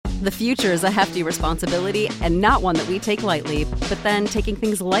The future is a hefty responsibility and not one that we take lightly, but then taking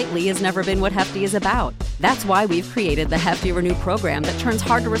things lightly has never been what Hefty is about. That's why we've created the Hefty Renew program that turns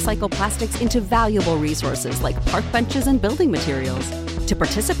hard-to-recycle plastics into valuable resources like park benches and building materials. To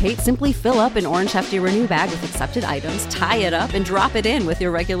participate, simply fill up an orange Hefty Renew bag with accepted items, tie it up, and drop it in with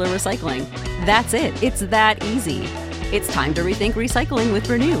your regular recycling. That's it. It's that easy. It's time to rethink recycling with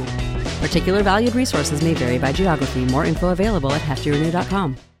Renew. Particular valued resources may vary by geography. More info available at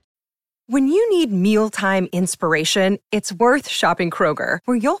heftyrenew.com. When you need mealtime inspiration, it's worth shopping Kroger,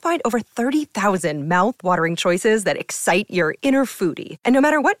 where you'll find over 30,000 mouth-watering choices that excite your inner foodie. And no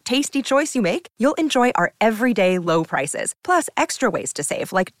matter what tasty choice you make, you'll enjoy our everyday low prices, plus extra ways to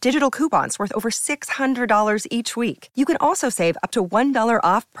save, like digital coupons worth over $600 each week. You can also save up to $1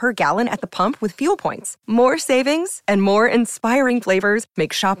 off per gallon at the pump with fuel points. More savings and more inspiring flavors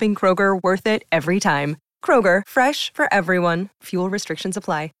make shopping Kroger worth it every time. Kroger, fresh for everyone. Fuel restrictions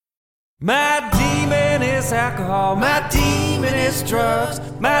apply. My demon is alcohol, my demon is drugs,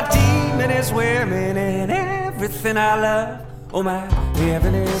 my demon is women and everything I love. Oh, my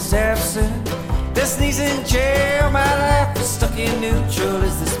heaven is absent, destiny's in jail, my life is stuck in neutral.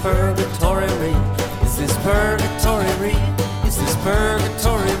 Is this purgatory? Is this purgatory? Is this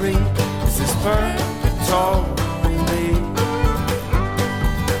purgatory? Is this purgatory?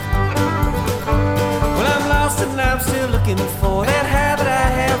 Well, I'm lost and I'm still looking for that habit I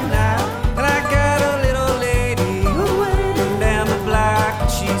have now. And I got a little lady waiting down the block,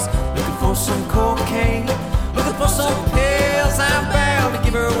 and she's looking for some cocaine, looking for some pills. I'm bound to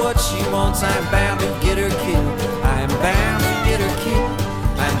give her what she wants. I'm bound to get her killed. I am bound to get her killed.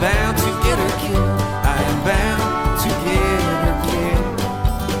 I'm bound to get her killed. I am bound to get her killed.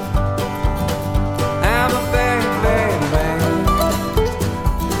 I'm a bad, bad man.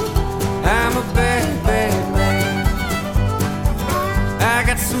 I'm a bad, bad man. I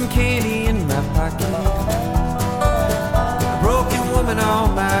got some candy in my pocket, a broken woman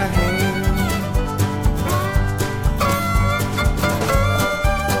on my hand.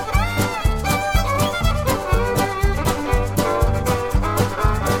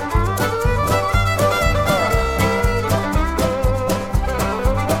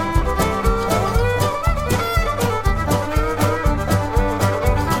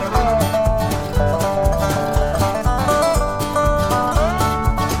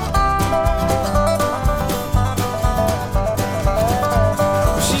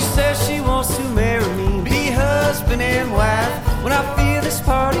 When I feel this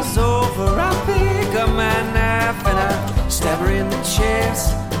party's over, I pick up my knife and I stab her in the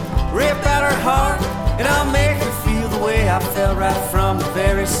chest, rip out her heart, and I'll make her feel the way I felt right from the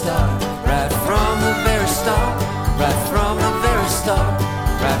very start. Right from the very start. Right from the very start.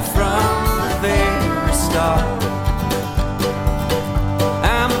 Right from the very start.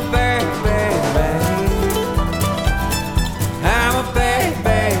 I'm a bad, bad man. I'm a bad,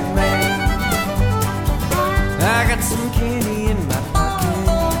 bad man. I got some candy in my pocket,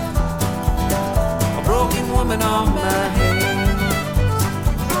 a broken woman on my hand.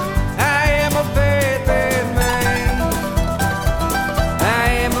 I am a bad, bad man.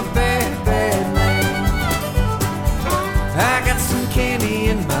 I am a bad, bad man. I got some candy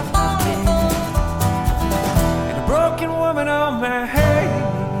in my pocket and a broken woman on my hand.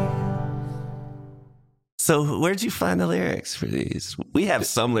 So where'd you find the lyrics for these? We have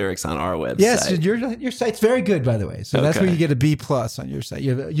some lyrics on our website. Yes, your site's very good, by the way. So that's where you get a B+ on your site.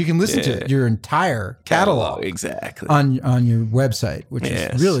 You can listen to your entire catalog exactly on your website, which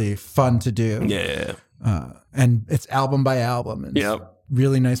is really fun to do. Yeah. And it's album by album. And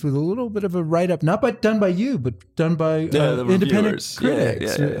really nice with a little bit of a write-up, not done by you, but done by independent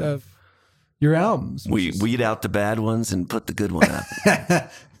critics of your albums. We weed out the bad ones and put the good one up.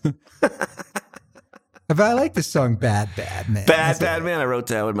 I like the song Bad Bad Man. Bad Man. I wrote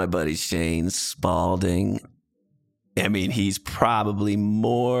that with my buddy Shane Spalding. I mean, he's probably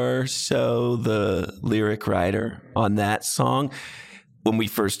more so the lyric writer on that song. When we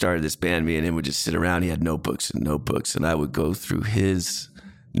first started this band, me and him would just sit around. He had notebooks, and I would go through his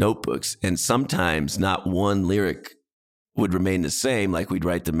notebooks, and sometimes not one lyric would remain the same. Like, we'd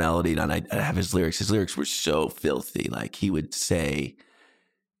write the melody, and I'd have his lyrics. His lyrics were so filthy. Like, he would say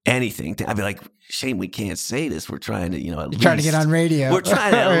anything. I'd be like, Shane, we can't say this. We're trying to, trying to get on radio. We're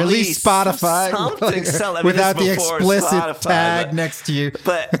trying to or at least Spotify, something without the explicit Spotify, tag next to you.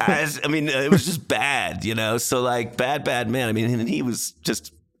 But it was just bad, So like Bad Man. I mean, and he was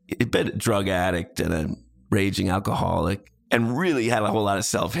just a drug addict and a raging alcoholic, and really had a whole lot of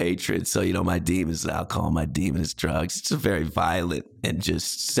self-hatred. So my demon is alcohol, my demon is drugs. It's a very violent and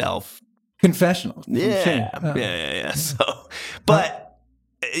just confessional. Yeah. So, but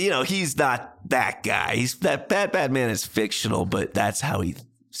he's not that guy. He's that Batman is fictional, but that's how he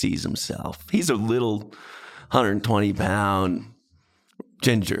sees himself. He's a little 120-pound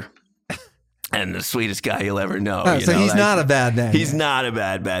ginger. And the sweetest guy you'll ever know. So he's not a bad man. He's not a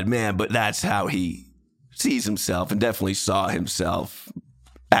bad man, but that's how he sees himself and definitely saw himself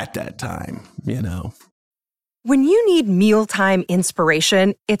at that time, When you need mealtime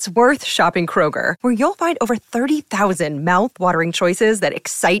inspiration, it's worth shopping Kroger, where you'll find over 30,000 mouth-watering choices that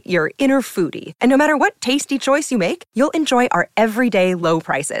excite your inner foodie. And no matter what tasty choice you make, you'll enjoy our everyday low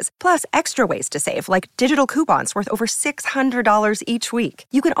prices, plus extra ways to save, like digital coupons worth over $600 each week.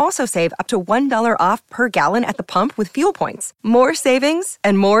 You can also save up to $1 off per gallon at the pump with fuel points. More savings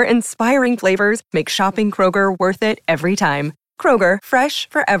and more inspiring flavors make shopping Kroger worth it every time. Kroger, fresh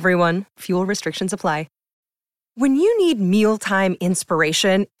for everyone. Fuel restrictions apply. When you need mealtime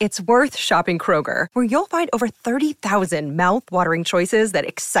inspiration, it's worth shopping Kroger, where you'll find over 30,000 mouth-watering choices that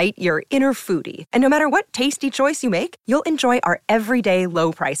excite your inner foodie. And no matter what tasty choice you make, you'll enjoy our everyday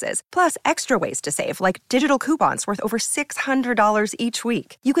low prices, plus extra ways to save, like digital coupons worth over $600 each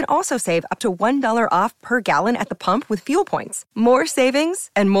week. You can also save up to $1 off per gallon at the pump with fuel points. More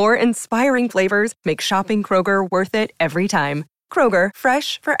savings and more inspiring flavors make shopping Kroger worth it every time. Kroger,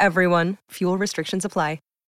 fresh for everyone. Fuel restrictions apply.